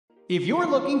If you're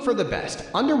looking for the best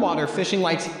underwater fishing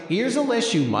lights, here's a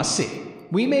list you must see.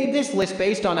 We made this list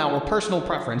based on our personal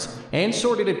preference and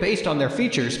sorted it based on their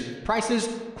features, prices,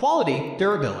 quality,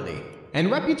 durability, and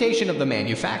reputation of the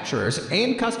manufacturers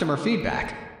and customer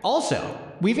feedback. Also,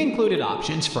 we've included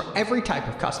options for every type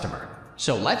of customer.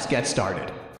 So let's get started.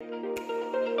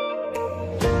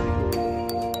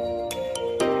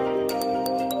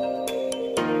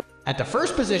 At the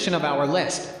first position of our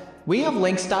list, we have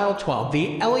Linkstyle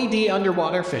 12V LED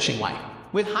underwater fishing light.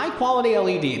 With high-quality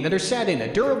LED that are set in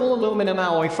a durable aluminum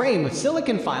alloy frame with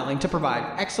silicon filing to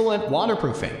provide excellent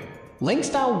waterproofing.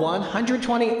 Linkstyle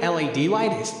 120 LED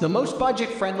light is the most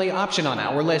budget-friendly option on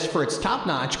our list for its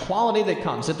top-notch quality that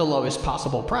comes at the lowest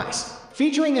possible price.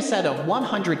 Featuring a set of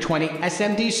 120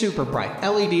 SAMDO super bright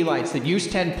LED lights that use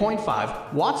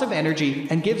 10.5 watts of energy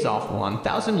and gives off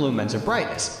 1000 lumens of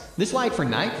brightness. This light for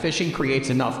night fishing creates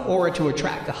enough aura to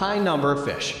attract a high number of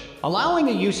fish, allowing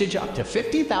a usage up to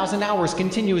 50,000 hours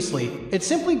continuously. It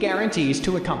simply guarantees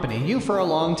to accompany you for a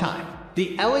long time.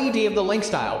 The LED of the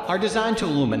Linkstyle are designed to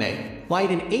illuminate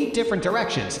light in 8 different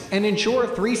directions and ensure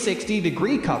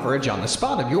 360-degree coverage on the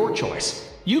spot of your choice.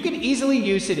 You can easily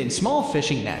use it in small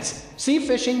fishing nets, sea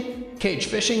fishing, cage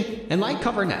fishing, and light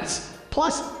cover nets.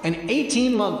 Plus, an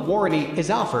 18-month warranty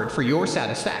is offered for your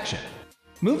satisfaction.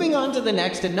 Moving on to the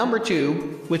next at number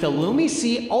 2, with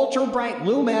IllumiSea Ultra Bright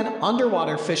Lumen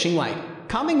Underwater Fishing Light.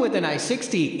 Coming with an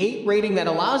I68 rating that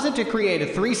allows it to create a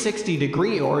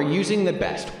 360-degree aura using the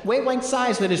best wavelength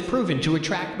size that is proven to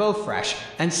attract both fresh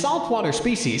and saltwater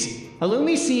species.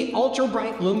 IllumiSea Ultra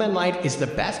Bright Lumen Light is the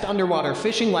best underwater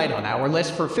fishing light on our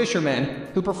list for fishermen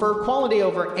who prefer quality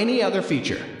over any other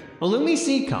feature.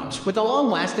 IllumiSea comes with a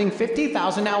long-lasting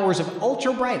 50,000 hours of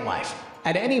ultra bright life.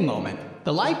 At any moment,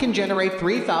 the light can generate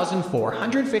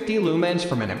 3,450 lumens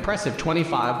from an impressive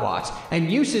 25 watts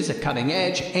and uses a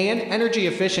cutting-edge and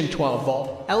energy-efficient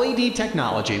 12-volt LED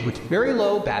technology with very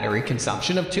low battery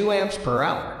consumption of 2 amps per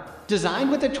hour.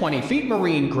 Designed with a 20-feet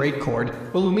marine-grade cord,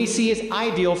 IllumiSea is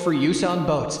ideal for use on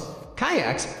boats,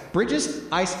 kayaks, bridges,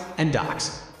 ice, and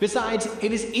docks. Besides,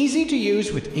 it is easy to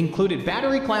use with included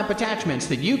battery clamp attachments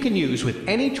that you can use with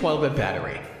any 12-volt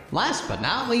battery. Last but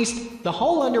not least, the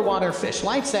whole underwater fish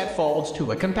light set folds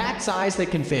to a compact size that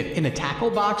can fit in a tackle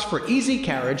box for easy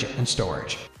carriage and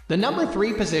storage. The number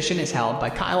 3 position is held by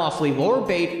Kilofly Lure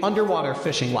Bait Underwater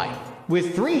Fishing Light,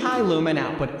 with 3 high lumen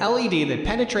output LED that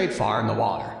penetrate far in the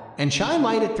water and shine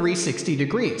light at 360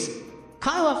 degrees.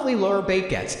 Kilofly Lure Bait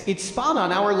gets its spot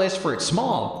on our list for its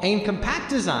small and compact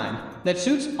design that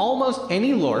suits almost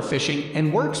any lure fishing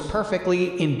and works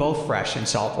perfectly in both fresh and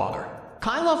saltwater.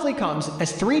 Kilofly comes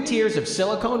as 3 tiers of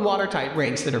silicone watertight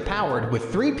rings that are powered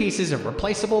with 3 pieces of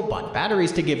replaceable butt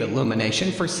batteries to give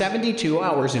illumination for 72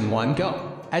 hours in one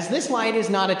go. As this light is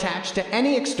not attached to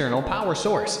any external power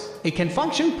source, it can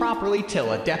function properly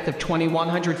till a depth of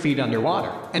 2,100 feet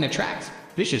underwater and attracts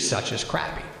fishes such as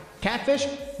crappie, catfish,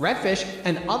 redfish,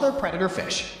 and other predator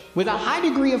fish. With a high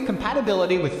degree of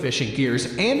compatibility with fishing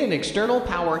gears and an external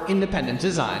power-independent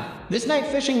design, this night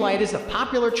fishing light is a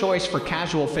popular choice for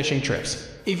casual fishing trips.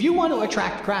 If you want to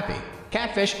attract crappie,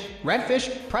 catfish,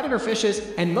 redfish, predator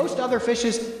fishes, and most other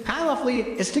fishes,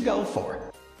 Kilofly is to go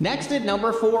for. Next at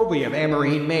number 4, we have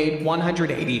Amarine made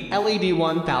 180 LED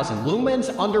 1000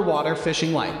 lumens underwater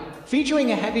fishing light,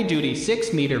 featuring a heavy-duty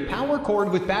 6-meter power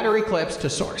cord with battery clips to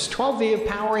source 12V of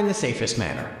power in the safest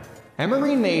manner.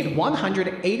 Amarine made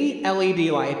 180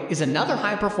 LED light is another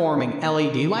high-performing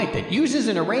LED light that uses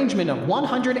an arrangement of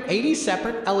 180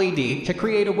 separate LED to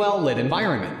create a well-lit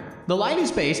environment. The light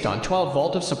is based on 12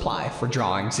 volt of supply for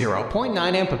drawing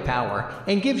 0.9 amp of power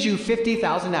and gives you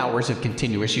 50,000 hours of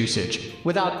continuous usage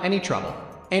without any trouble.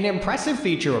 An impressive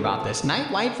feature about this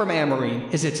night light from Amarine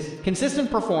is its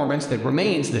consistent performance that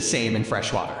remains the same in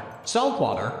freshwater,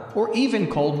 saltwater, or even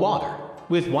cold water.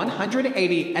 With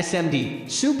 180 SAMDO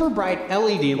super bright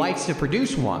LED lights to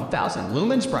produce 1000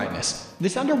 lumens brightness,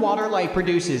 this underwater light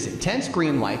produces intense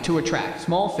green light to attract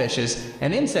small fishes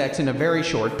and insects in a very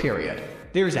short period.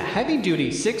 There is a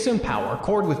heavy-duty 6-amp power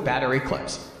cord with battery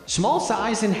clips, small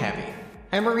size and heavy.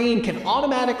 Amarine can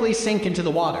automatically sink into the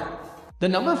water. The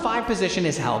number 5 position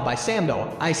is held by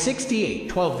SAMDO I68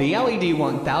 12V LED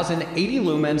 1080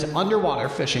 lumens underwater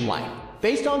fishing light.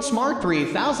 Based on Smart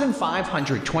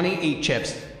 3528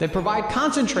 chips that provide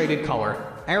concentrated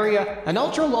color, area, and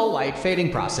ultra-low light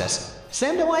fading process,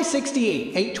 SAMDO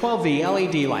I68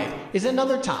 812V LED light is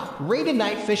another top-rated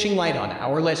night fishing light on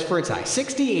our list for its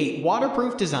I68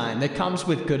 waterproof design that comes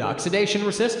with good oxidation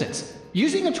resistance.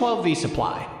 Using a 12V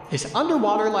supply, This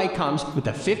underwater light comes with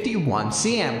a 51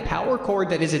 cm power cord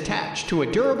that is attached to a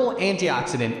durable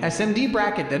antioxidant SMD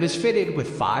bracket that is fitted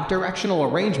with 5-directional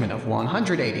arrangement of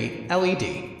 180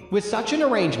 LED. With such an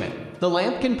arrangement, the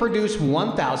lamp can produce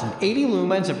 1080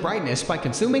 lumens of brightness by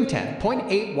consuming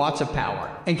 10.8 watts of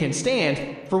power and can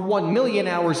stand for 1 million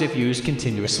hours if used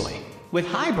continuously. With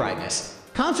high brightness,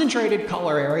 concentrated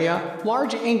color area,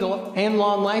 large angle, and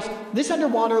long life, this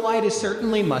underwater light is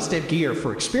certainly must-have gear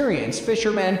for experienced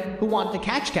fishermen who want to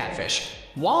catch catfish,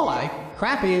 walleye,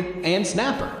 crappie, and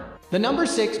snapper. The number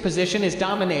 6 position is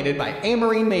dominated by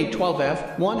Amarine made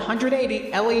 12F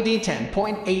 180 LED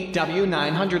 10.8 W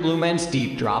 900 lumens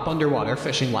deep drop underwater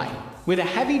fishing light. With a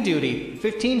heavy-duty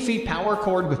 15 feet power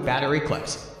cord with battery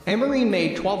clips, Amarine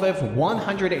made 12F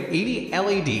 180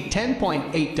 LED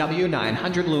 10.8 W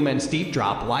 900 lumens deep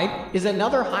drop light is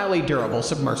another highly durable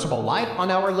submersible light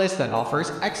on our list that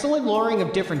offers excellent luring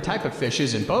of different type of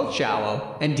fishes in both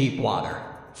shallow and deep water.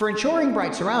 For ensuring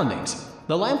bright surroundings,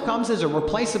 the lamp comes as a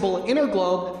replaceable inner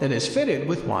globe that is fitted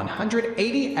with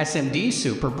 180 SMD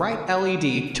super bright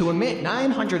LED to emit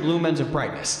 900 lumens of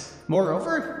brightness.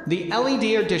 Moreover, the LED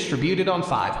are distributed on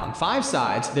 5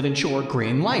 sides that ensure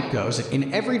green light goes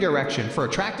in every direction for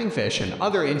attracting fish and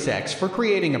other insects for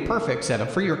creating a perfect setup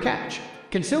for your catch.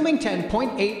 Consuming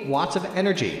 10.8 watts of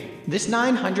energy, this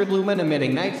 900 lumen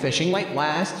emitting night fishing light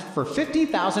lasts for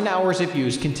 50,000 hours if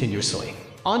used continuously.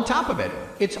 On top of it,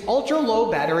 its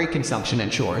ultra-low battery consumption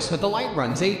ensures that the light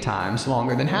runs 8 times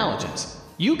longer than halogens.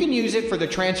 You can use it for the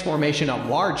transformation of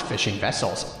large fishing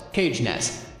vessels, cage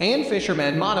nets, and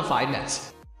fishermen modified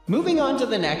nets. Moving on to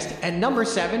the next, at number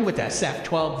 7 with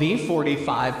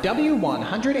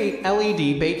SF12V45W108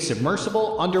 LED bait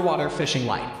submersible underwater fishing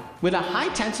light. With a high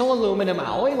tensile aluminum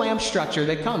alloy lamp structure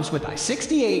that comes with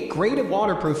I68 graded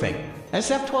waterproofing,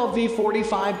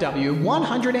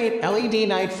 SF12V45W108 LED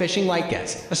night fishing light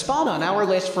gets a spot on our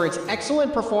list for its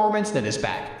excellent performance that is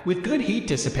backed with good heat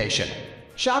dissipation,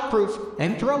 shockproof,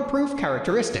 and throw-proof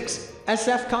characteristics.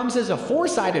 SF comes as a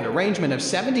 4-sided arrangement of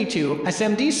 72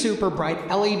 SMD super bright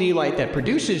LED light that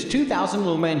produces 2000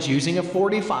 lumens using a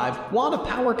 45 watt of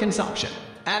power consumption.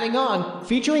 Adding on,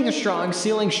 featuring a strong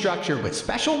sealing structure with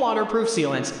special waterproof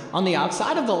sealants on the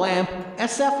outside of the lamp,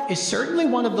 SF is certainly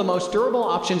one of the most durable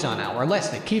options on our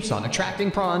list that keeps on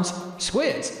attracting prawns,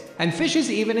 squids, and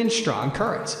fishes even in strong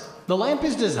currents. The lamp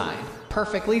is designed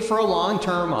perfectly for a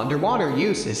long-term underwater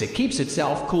use as it keeps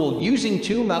itself cooled using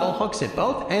 2 metal hooks at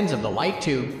both ends of the light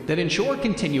tube that ensure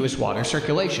continuous water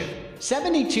circulation.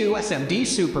 72 SMD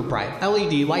super bright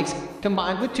LED lights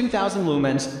combined with 2000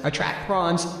 lumens attract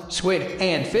prawns, squid,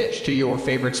 and fish to your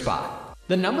favorite spot.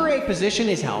 The number 8 position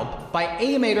is held by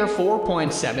Aomeiter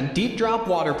 4.7 deep drop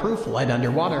waterproof lead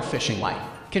underwater fishing light.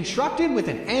 Constructed with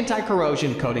an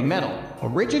anti-corrosion coating metal, a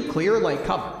rigid clear light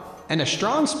cover, and a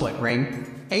strong split ring,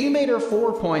 Aomeiter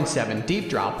 4.7 deep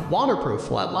drop waterproof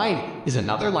LED light is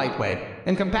another lightweight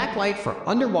and compact light for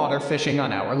underwater fishing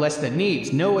on our list that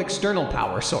needs no external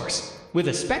power source. With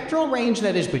a spectral range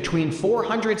that is between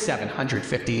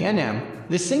 400–750 nm,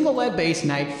 this single LED-based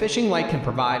night fishing light can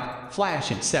provide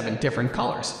flash in 7 different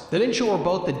colors that ensure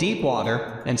both the deep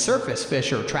water and surface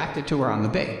fish are attracted to around the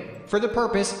bait. For the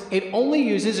purpose, it only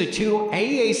uses a 2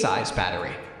 AEA size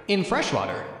battery. In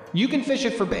freshwater, you can fish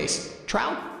it for bass,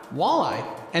 trout, walleye,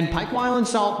 and pike while in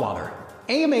saltwater.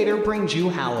 Aomeiter brings you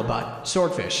halibut,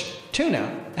 swordfish,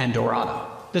 tuna, and dorado.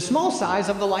 The small size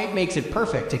of the light makes it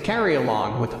perfect to carry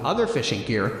along with other fishing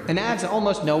gear and adds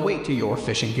almost no weight to your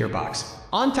fishing gear box.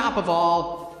 On top of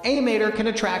all, Aomeiter can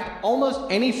attract almost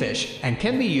any fish and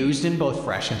can be used in both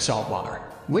fresh and saltwater,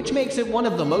 which makes it one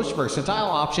of the most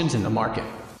versatile options in the market.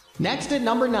 Next at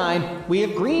number 9, we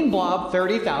have Green Blob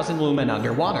 30,000 lumen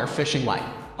underwater fishing light,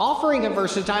 offering a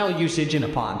versatile usage in a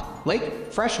pond,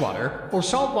 lake, freshwater, or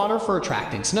saltwater for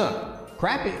attracting snook,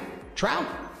 crappie, trout,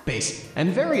 bass,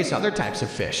 and various other types of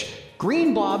fish.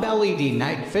 Green Blob LED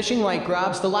night fishing light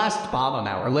grabs the last spot on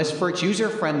our list for its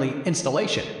user-friendly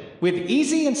installation. With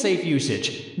easy and safe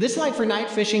usage, this light for night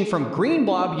fishing from Green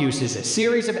Blob uses a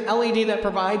series of LED that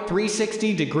provide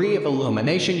 360-degree of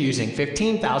illumination using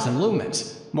 15,000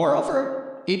 lumens.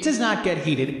 Moreover, it does not get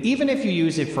heated even if you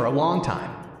use it for a long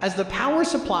time, as the power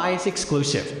supply is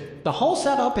exclusive. The whole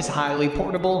setup is highly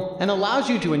portable and allows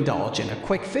you to indulge in a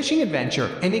quick fishing adventure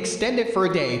and extend it for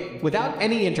a day without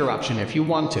any interruption if you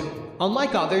want to.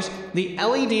 Unlike others, the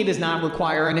LED does not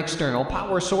require an external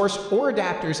power source or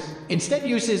adapters, instead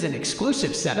uses an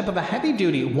exclusive setup of a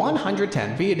heavy-duty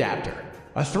 110V adapter,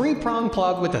 a 3-prong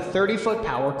plug with a 30-foot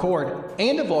power cord,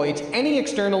 and avoids any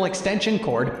external extension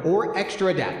cord or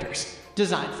extra adapters.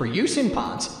 Designed for use in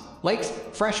ponds, lakes,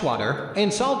 freshwater,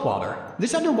 and saltwater.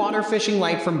 This underwater fishing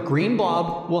light from Green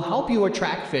Blob will help you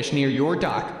attract fish near your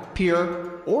dock,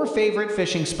 pier, or favorite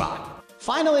fishing spot.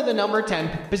 Finally, the number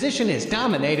 10 position is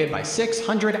dominated by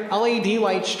 600 LED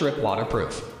light strip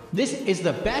waterproof. This is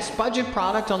the best budget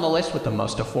product on the list with the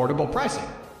most affordable pricing.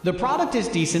 The product is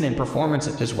decent in performance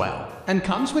as well, and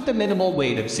comes with a minimal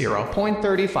weight of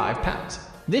 0.35 pounds.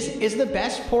 This is the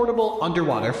best portable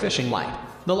underwater fishing light.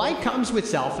 The light comes with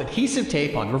self-adhesive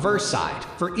tape on reverse side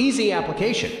for easy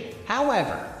application.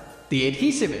 However, the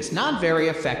adhesive is not very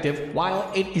effective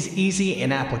while it is easy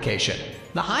in application.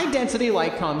 The high-density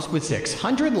light comes with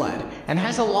 600 LED and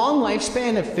has a long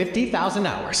lifespan of 50,000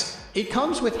 hours. It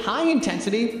comes with high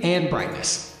intensity and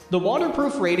brightness. The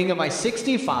waterproof rating of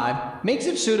I65 makes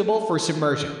it suitable for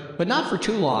submersion, but not for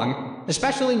too long,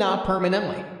 especially not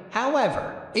permanently.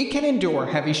 However, it can endure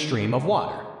heavy stream of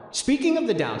water. Speaking of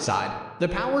the downside, the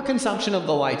power consumption of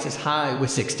the lights is high with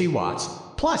 60 watts.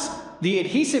 Plus, the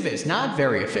adhesive is not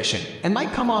very efficient and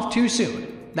might come off too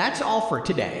soon. That's all for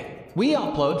today. We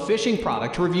upload fishing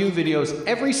product review videos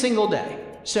every single day,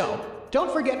 so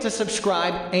don't forget to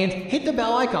subscribe and hit the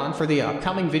bell icon for the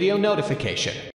upcoming video notification.